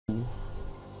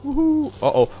Woohoo.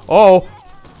 Uh-oh. Oh!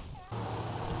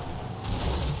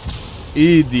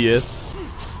 Idiot.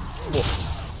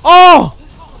 Oh!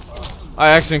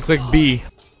 I accidentally clicked B.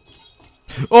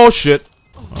 Oh shit.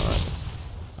 Alright.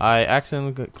 I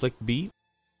accidentally clicked B.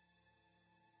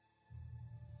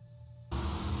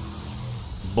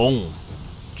 Boom.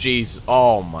 Jeez.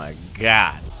 Oh my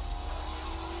god.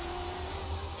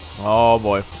 Oh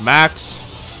boy. Max.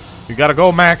 You gotta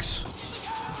go, Max.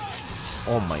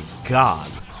 Oh my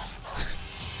god.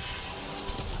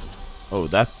 Oh,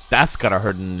 that's gotta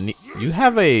hurt in the knee. You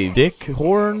have a dick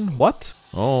horn? What?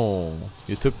 Oh,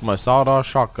 you took my sawed-off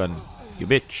shotgun, you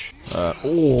bitch.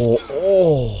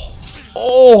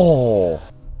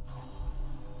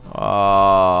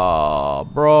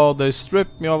 Bro, they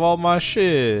stripped me of all my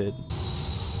shit.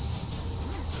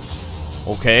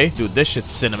 Okay, dude, this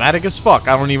shit's cinematic as fuck.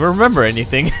 I don't even remember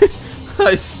anything.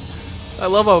 I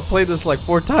love how I played this like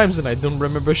 4 times and I don't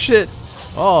remember shit.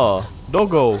 Oh,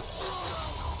 Doggo.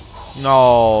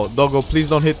 No, Doggo, please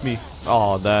don't hit me.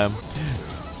 Oh, damn.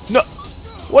 No.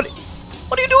 What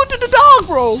are you doing to the dog,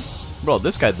 bro? Bro,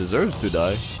 this guy deserves to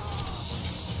die.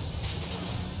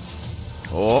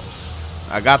 Oh,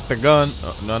 I got the gun.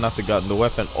 Oh, no, not the gun, the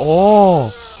weapon.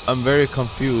 Oh, I'm very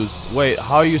confused. Wait,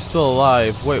 how are you still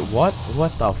alive? Wait, what?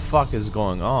 What the fuck is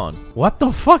going on? What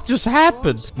the fuck just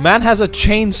happened? Man has a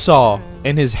chainsaw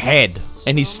in his head,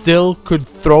 and he still could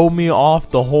throw me off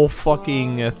the whole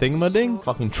fucking thingamading?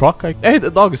 Fucking truck? Hey, the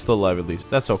dog is still alive at least.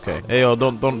 That's okay. Hey, yo,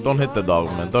 don't hit the dog,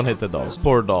 man. Don't hit the dog.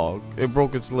 Poor dog. It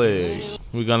broke its leg.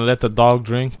 We're gonna let the dog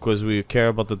drink because we care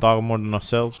about the dog more than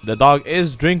ourselves. The dog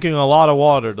is drinking a lot of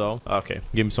water, though. Okay,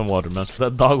 give me some water, man.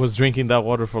 That dog was drinking that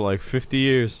water for like 50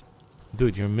 years.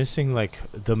 Dude, you're missing like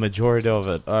the majority of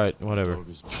it. Alright, whatever.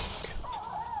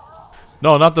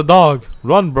 No, not the dog.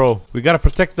 Run, bro. We gotta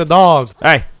protect the dog.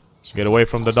 Hey. Get away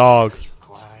from the dog.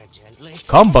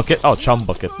 Cum Bucket? Oh, Chum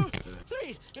Bucket.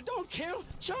 Please, don't kill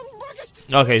Chum Bucket.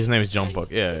 Okay, his name is Chum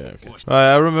Bucket. Yeah, okay. Alright,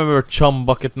 I remember Chum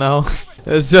Bucket now.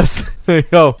 It's just,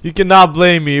 yo, you cannot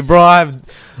blame me, bro.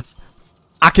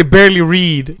 I can barely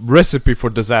read. Recipe for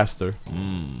disaster.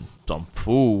 Some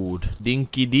food.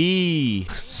 Dinky D.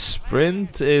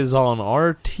 Sprint is on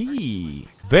RT.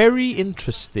 Very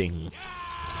interesting.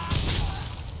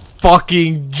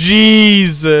 Fucking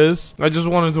Jesus. I just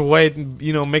wanted to wait and,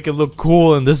 you know, make it look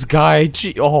cool. And this guy,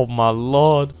 oh my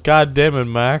lord. God damn it,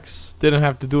 Max. Didn't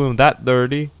have to do him that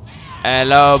dirty.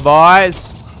 Hello,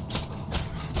 boys.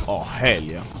 Oh, hell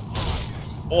yeah.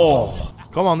 Oh.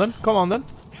 Come on then. Come on then.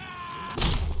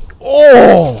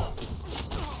 Oh.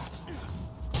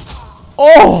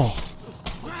 Oh.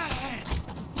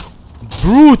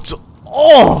 Brute.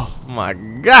 Oh my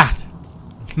god.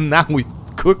 Now we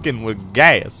cooking with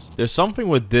gas. There's something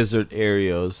with desert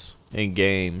areas in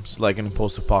games, like in a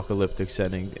post-apocalyptic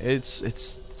setting.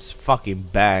 It's fucking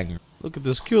bang. Look at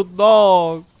this cute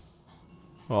dog.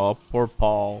 Oh, poor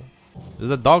Paul. Is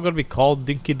the dog gonna be called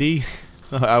Dinky D?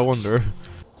 I wonder.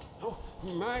 Oh,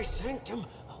 my sanctum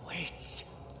awaits.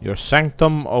 Your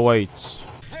sanctum awaits.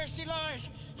 There she lies,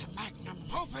 the magnum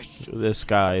opus. This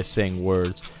guy is saying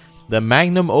words. The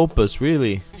magnum opus,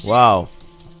 really? Wow.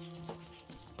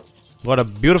 What a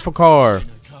beautiful car.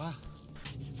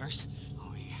 First,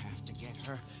 we have to get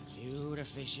her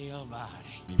beautificial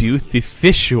body.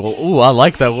 Beautificial. Ooh, I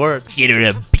like that word. Get her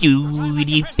a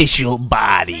beautificial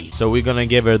body. So we're gonna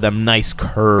give her them nice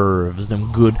curves,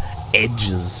 them good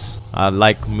edges. I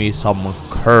like me some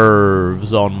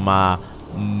curves on my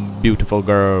beautiful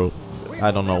girl. I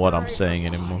don't know what I'm saying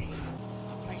anymore.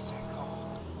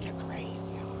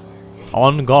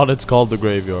 On God, it's called the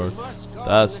graveyard.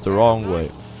 That's the wrong way.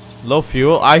 Low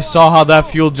fuel. I saw how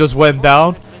that fuel just went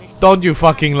down. Don't you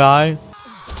fucking lie.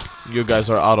 You guys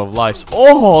are out of lives.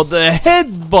 Oh, the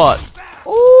headbutt.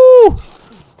 Ooh.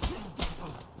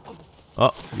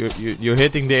 Oh, you're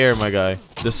hitting the air, my guy.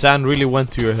 The sand really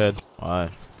went to your head.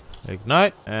 Alright.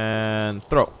 Ignite and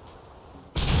throw.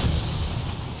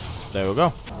 There we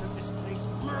go.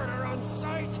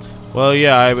 Well,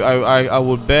 yeah, I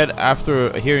would bet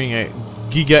after hearing a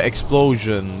giga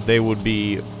explosion, they would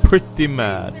be pretty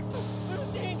mad.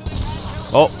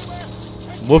 Oh,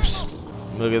 whoops.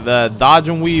 Look at that. Dodge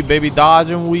and weave, baby.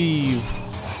 Dodge and weave.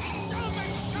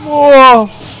 Whoa.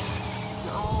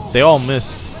 They all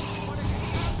missed.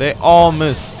 They all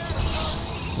missed.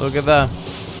 Look at that.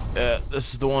 Yeah,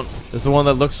 this is the one. This is the one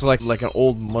that looks like an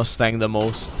old Mustang the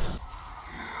most.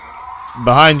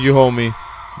 Behind you, homie.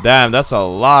 Damn, that's a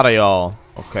lot of y'all.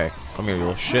 Okay, come here, you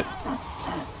little shit.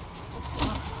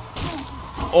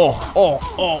 Oh, oh,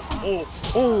 oh, oh,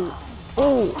 oh.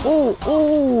 Oh, oh,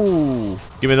 oh!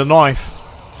 Give me the knife.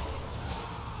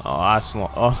 Oh, that's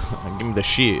not. Oh, give me the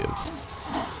shield.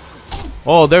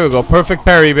 Oh, there we go. Perfect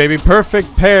parry, baby.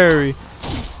 Perfect parry.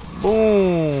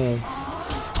 Boom.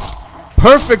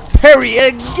 Perfect parry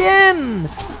again.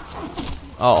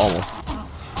 Oh, almost.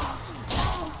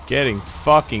 Getting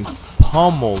fucking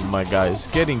pummeled, my guys.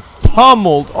 Getting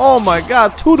pummeled. Oh my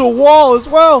god. To the wall as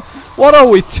well. What are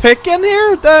we ticking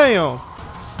here? Damn.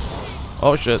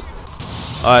 Oh shit.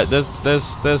 Alright, this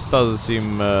doesn't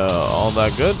seem all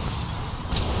that good.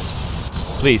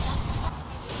 Please.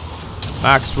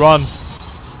 Max, run.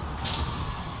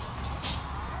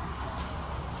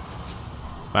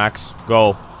 Max,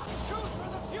 go.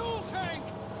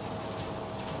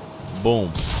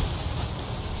 Boom.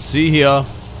 See ya.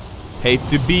 Hate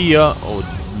to be ya. Oh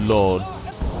lord.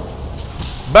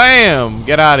 Bam!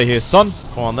 Get out of here, son.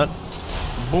 Come on then.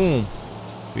 Boom.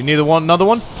 You need another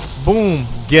one? Boom.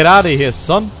 Get out of here,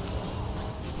 son.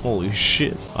 Holy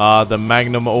shit. Ah, the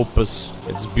magnum opus.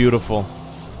 It's beautiful.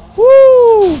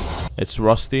 Woo! It's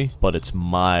rusty, but it's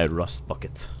my rust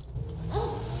bucket.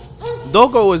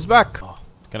 Doggo is back. Oh,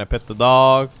 can I pet the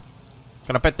dog?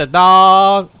 Can I pet the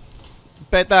dog?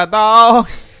 Pet that dog.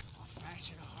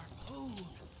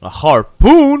 A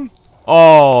harpoon?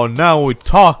 Oh, now we're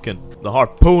talking. The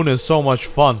harpoon is so much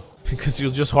fun. Because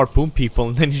you'll just harpoon people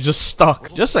and then you're just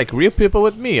stuck. Just like real people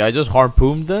with me. I just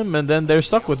harpoon them and then they're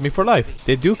stuck with me for life.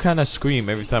 They do kind of scream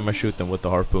every time I shoot them with the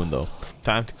harpoon though.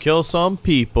 Time to kill some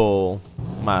people.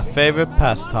 My favorite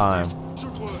pastime.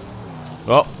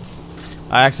 Oh.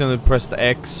 I accidentally pressed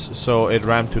X so it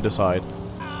ran to the side.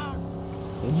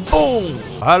 Boom!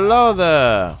 Hello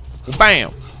there!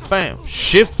 Bam! Bam!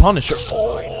 Shift Punisher.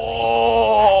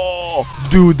 Oh!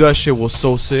 Dude, that shit was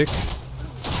so sick.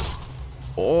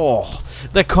 Oh,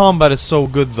 the combat is so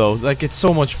good though. Like, it's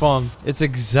so much fun. It's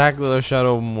exactly like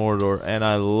Shadow of Mordor, and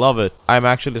I love it. I'm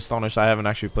actually astonished I haven't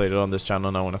actually played it on this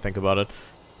channel now when I think about it.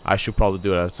 I should probably do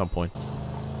that at some point.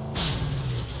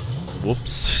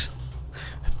 Whoops.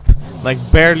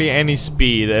 Like, barely any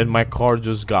speed, and my car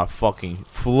just got fucking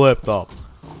flipped up.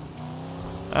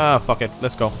 Ah, fuck it.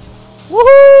 Let's go.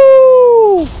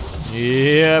 Woohoo!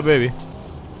 Yeah, baby.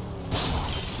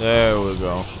 There we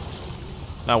go.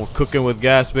 Now we're cooking with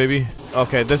gas, baby.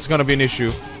 Okay, this is gonna be an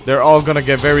issue. They're all gonna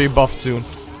get very buffed soon.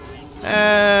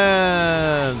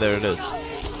 And there it is.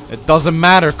 It doesn't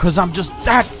matter, cause I'm just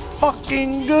that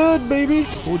fucking good, baby.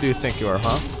 Who do you think you are,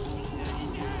 huh?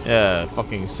 Yeah,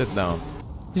 fucking sit down.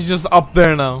 He's just up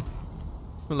there now.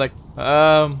 We're like,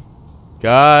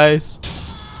 guys.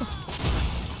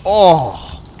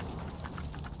 Oh,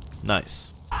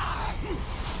 nice.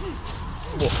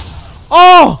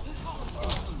 Oh!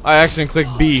 I accidentally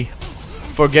clicked B,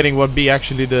 forgetting what B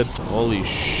actually did. Holy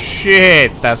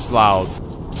shit, that's loud.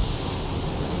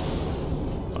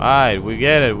 Alright, we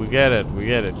get it, we get it, we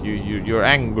get it. You're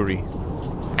angry.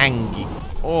 Angy.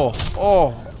 Oh,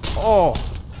 oh, oh,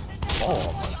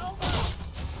 oh.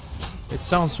 It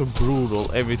sounds so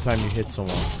brutal every time you hit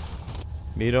someone.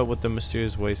 Meet up with the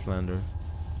mysterious wastelander.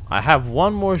 I have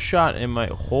one more shot in my...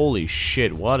 Holy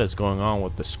shit, what is going on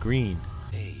with the screen?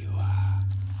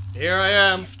 Here I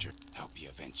am. Help you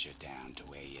venture down to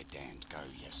where you daren't go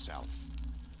yourself,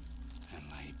 and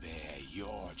lay bare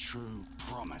your true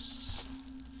promise.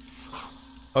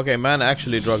 Okay, man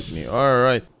actually drugged me.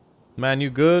 Alright. Man, you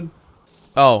good?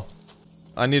 Oh.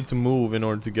 I need to move in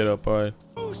order to get up. Alright.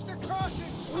 Booster crossing.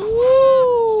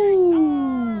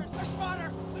 Woo! The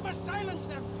spotter. We must silence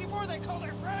them before they call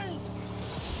their friends.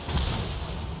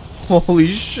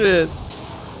 Holy shit.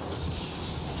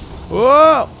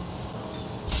 Whoa!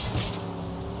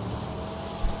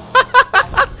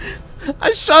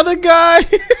 I shot a guy.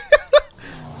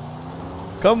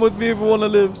 Come with me if you want to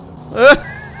live.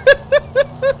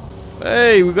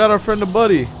 Hey, we got our friend a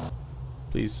buddy.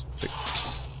 Please.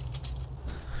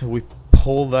 We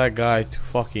pull that guy to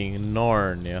fucking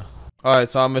Narnia. Alright,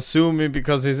 so I'm assuming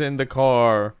because he's in the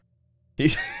car.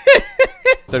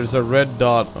 There's a red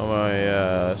dot on my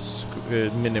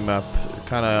minimap.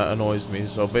 Kind of annoys me.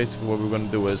 So basically what we're going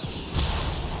to do is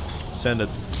send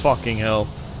it to fucking hell.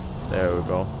 There we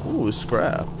go. Ooh,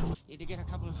 scrap. Need to get a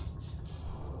couple of...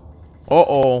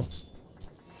 Uh-oh.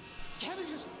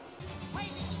 Cabbages.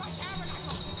 Wait, my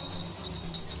tabernacle.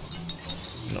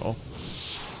 No.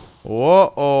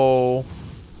 Uh-oh.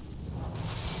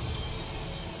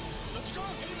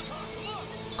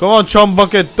 Come on, chum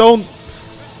bucket. Don't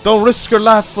risk your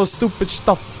life for stupid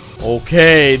stuff.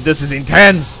 Okay, this is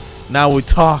intense. Now we're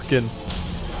talking.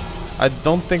 I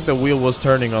don't think the wheel was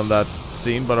turning on that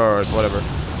scene, but alright, whatever.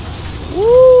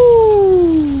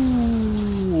 Woo!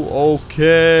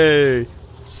 Okay.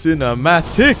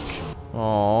 Cinematic.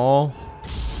 Aww.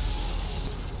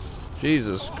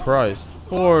 Jesus Christ.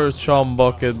 Poor chum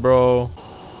bucket, bro.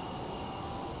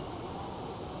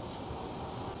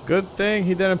 Good thing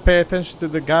he didn't pay attention to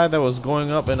the guy that was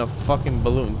going up in a fucking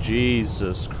balloon.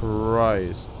 Jesus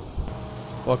Christ.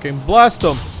 Fucking blast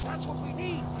him. That's what we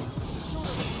need.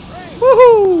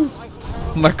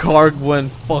 Woohoo! My car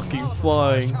went fucking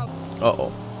flying.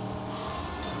 Uh-oh.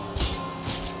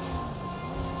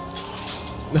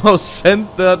 No, send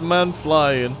that man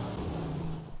flying.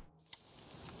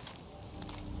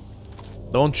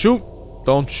 Don't shoot.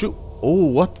 Don't shoot. Oh,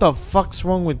 what the fuck's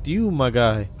wrong with you, my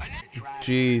guy?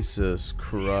 Jesus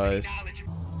Christ.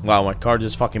 Wow, my car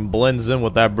just fucking blends in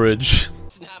with that bridge.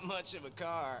 It's not much of a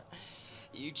car.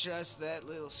 You trust that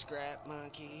little scrap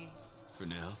monkey? For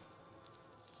now,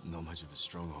 not much of a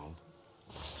stronghold.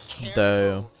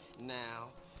 Damn. Now.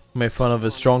 Made fun of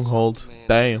his stronghold.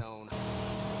 Damn.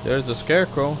 There's the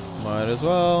scarecrow. Might as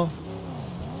well.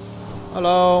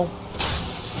 Hello.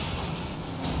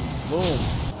 Boom.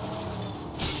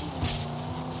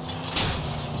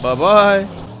 Bye-bye.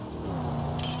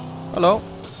 Hello.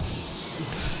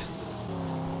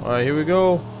 Alright, here we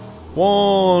go.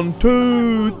 1,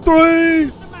 2,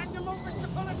 3.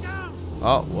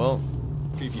 Oh, well.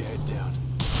 Keep your head down.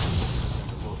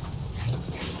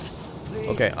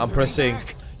 Okay, I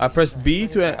pressed B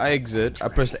to exit, I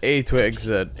pressed A to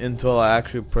exit until I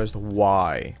actually pressed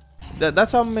Y.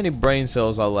 That's how many brain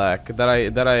cells I lack. That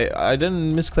I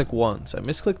didn't misclick once. I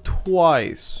misclicked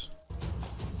twice.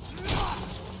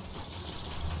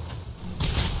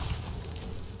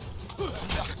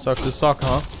 Sucks to suck,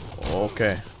 huh?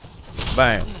 Okay.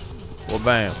 Bam. Well,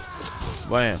 bam.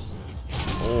 Bam.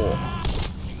 Oh.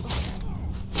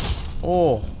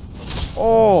 Oh.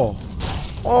 Oh.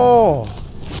 Oh.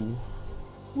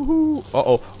 Woohoo.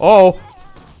 Uh-oh. Oh.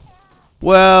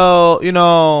 Well, you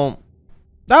know,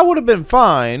 that would have been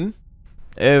fine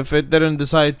if it didn't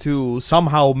decide to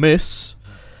somehow miss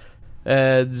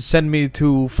and send me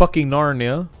to fucking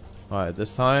Narnia. Alright,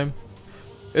 this time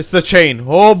it's the chain.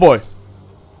 Oh boy.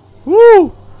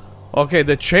 Woo! Okay,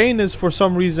 the chain is for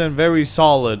some reason very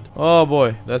solid. Oh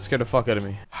boy, that scared the fuck out of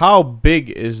me. How big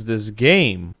is this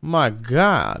game? My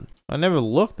god. I never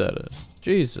looked at it.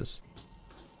 Jesus.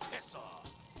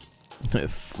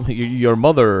 Your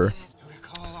mother. You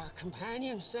recall our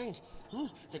companion, Saint?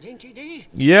 The Dinky D?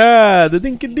 Yeah, the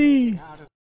Dinky D.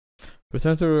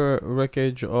 Return to the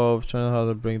wreckage of China. How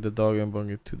to bring the dog and bring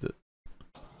it to the...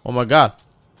 Oh my god.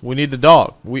 We need the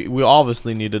dog. We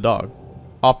obviously need the dog.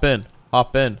 Hop in.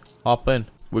 Hop in. Hop in.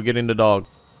 We're getting the dog.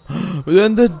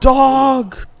 Then the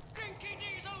dog! Dinky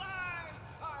D's alive!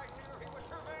 I knew he would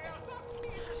prevail.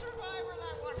 He's a survivor,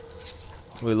 that one.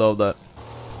 We love that.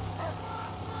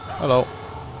 Hello.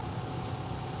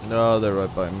 No, they're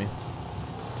right by me.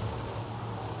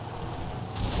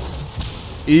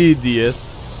 Idiot.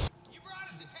 You brought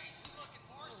us a tasty looking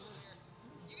morsel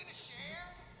here. You gonna share?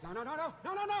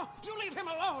 No. You leave him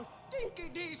alone. Dinky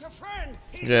D's a friend.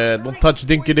 He's Yeah, not don't trying touch to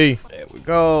Dinky win. D. There we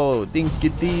go. Dinky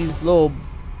D's little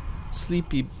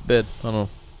sleepy bed. I don't know.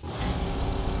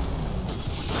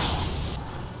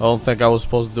 I don't think I was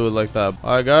supposed to do it like that.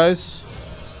 Alright, guys.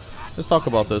 Let's talk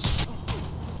about this.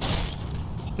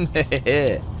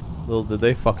 Little did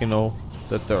they fucking know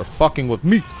that they're fucking with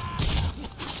me.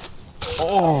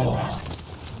 Oh.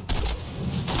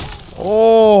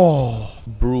 Oh.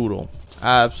 Brutal.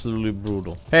 Absolutely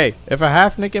brutal. Hey, if a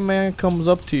half-naked man comes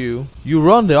up to you, you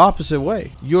run the opposite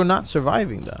way. You're not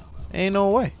surviving that. Ain't no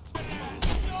way.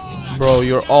 Bro,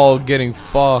 you're all getting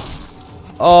fucked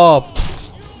up.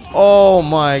 Oh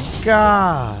my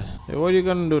god. Hey, what are you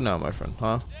gonna do now, my friend,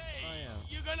 huh?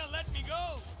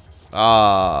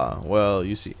 Well,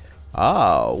 you see.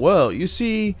 Well, you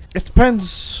see, it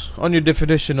depends on your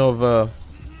definition of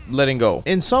letting go.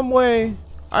 In some way,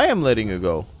 I am letting you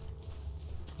go.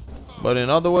 But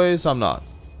in other ways, I'm not.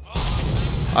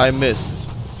 I missed.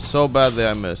 So badly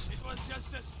I missed. It was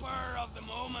just a spur of the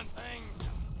moment thing.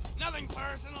 Nothing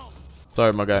personal.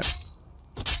 Sorry, my guy.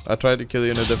 I tried to kill you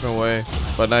in a different way,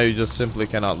 but now you just simply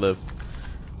cannot live.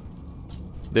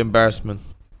 The embarrassment.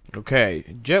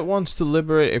 Okay, Jet wants to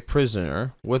liberate a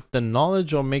prisoner with the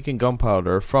knowledge of making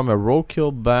gunpowder from a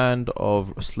roadkill band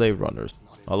of slave runners.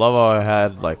 I love how I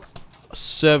had like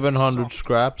 700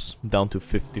 scraps down to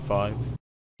 55.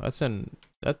 That's in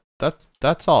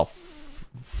that's all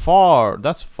far.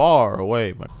 That's far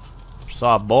away, man. What's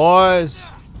up, boys?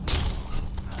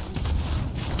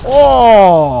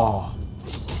 Oh!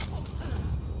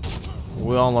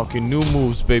 We unlocking new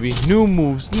moves, baby. New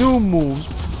moves, new moves.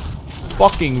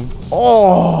 Fucking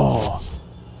oh!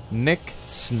 Nick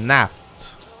snapped.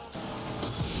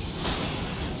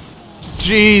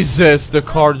 Jesus, the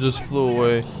car just flew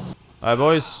away. Alright,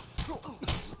 boys.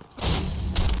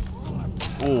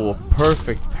 Oh,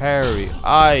 perfect parry.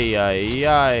 Ay, ay,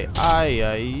 ay, ay,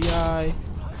 ay, ay.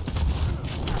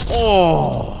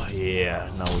 Oh, yeah.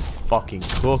 Now we fucking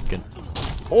cooking.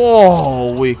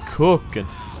 Oh, we cooking.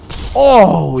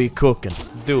 Oh, we cooking.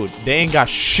 Dude, they ain't got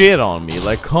shit on me.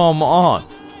 Like, come on.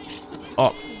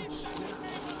 Oh.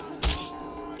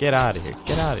 Get out of here.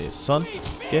 Get out of here, son.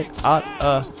 Get out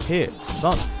of here,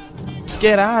 son.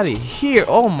 Get out of here.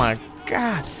 Oh, my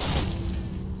God.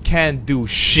 Can't do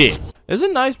shit. Is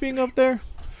it nice being up there?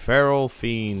 Feral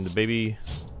Fiend, baby.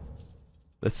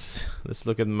 Let's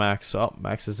look at Max. Oh,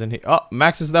 Max is in here. Oh,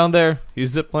 Max is down there.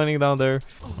 He's ziplining down there.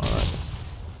 Alright.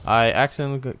 I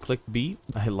accidentally clicked B.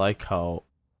 I like how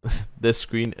this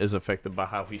screen is affected by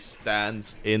how he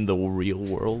stands in the real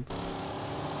world.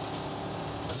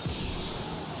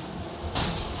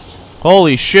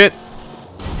 Holy shit.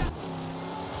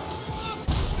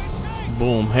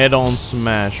 Boom. Head on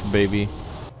smash, baby.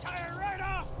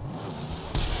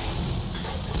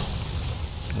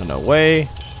 And away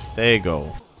they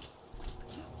go.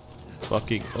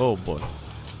 Fucking, oh boy.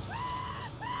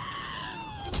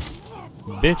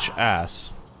 Bitch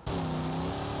ass.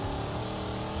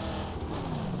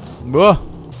 Whoa.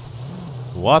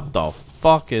 What the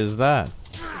fuck is that?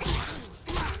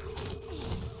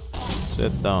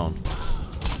 Sit down.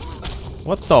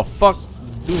 What the fuck?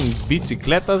 Doing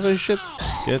bicicletas and shit?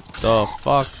 Get the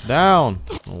fuck down.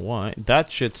 Why?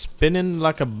 That shit spinning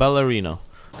like a ballerina.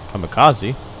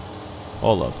 Kamikaze?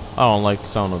 Hold up. I don't like the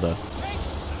sound of that.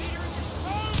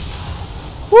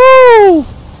 Woo!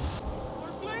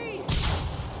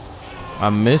 I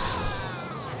missed.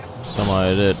 Somehow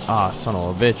I did. Ah, son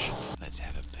of a bitch. Let's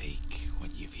have a peek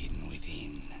what you've hidden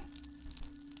within.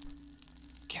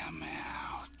 Come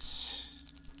out.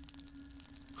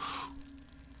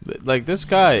 Like, this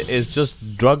guy is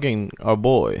just drugging our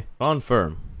boy.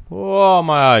 Confirm. Oh,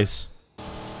 my eyes.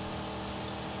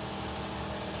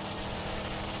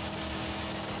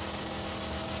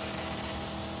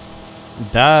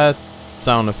 That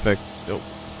sound effect, oh,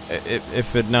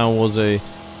 if it now was a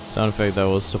sound effect that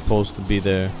was supposed to be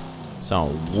there,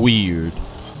 sound weird.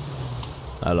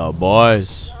 Hello,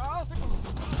 boys.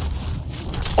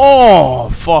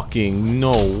 Oh, fucking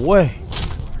no way.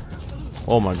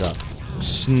 Oh my god.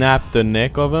 Snap the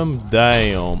neck of him.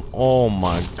 Damn. Oh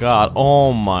my god.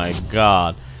 Oh my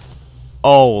god.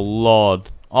 Oh lord.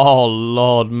 Oh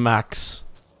lord, Max.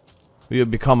 You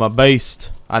have become a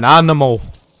beast. An animal.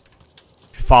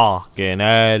 Fucking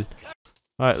hell.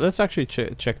 Alright, let's actually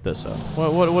check this out.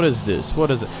 What is this?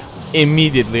 What is it?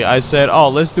 Immediately I said, oh,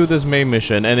 let's do this main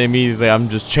mission, and immediately I'm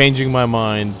just changing my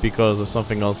mind because of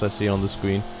something else I see on the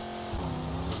screen.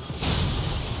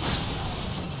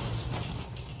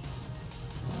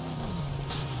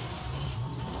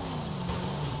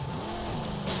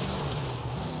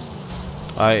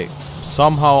 I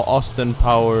somehow Austin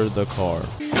powered the car.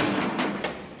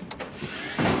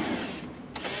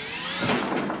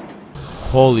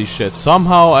 Holy shit.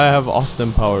 Somehow I have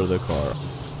Austin power the car.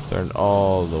 Turn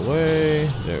all the way.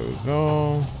 There we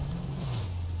go.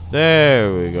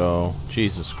 There we go.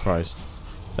 Jesus Christ.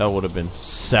 That would have been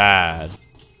sad.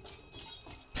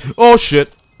 Oh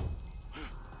shit.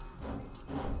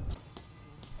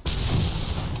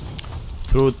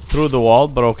 Through the wall,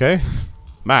 but okay.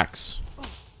 Max.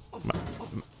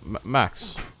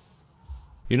 Max.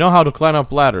 You know how to climb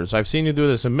up ladders. I've seen you do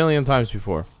this a million times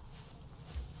before.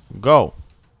 Go.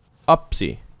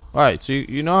 Upsy. Alright, so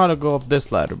you know how to go up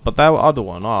this ladder, but that other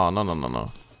one, oh,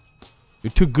 no.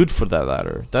 You're too good for that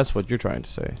ladder. That's what you're trying to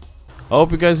say. I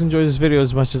hope you guys enjoyed this video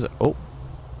as much as... Oh.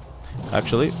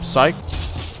 Actually, psych.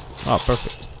 Oh,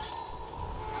 perfect.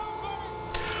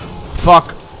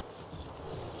 Fuck.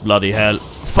 Bloody hell.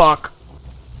 Fuck.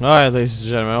 Alright, ladies and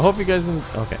gentlemen, I hope you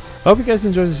guys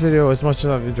enjoyed this video as much as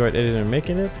I've enjoyed editing and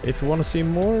making it. If you want to see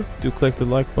more, do click the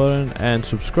like button and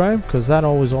subscribe, because that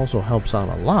always also helps out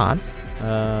a lot.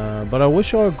 But I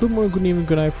wish you all a good morning, good evening,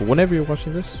 good night for whenever you're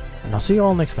watching this, and I'll see you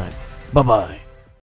all next time. Bye bye.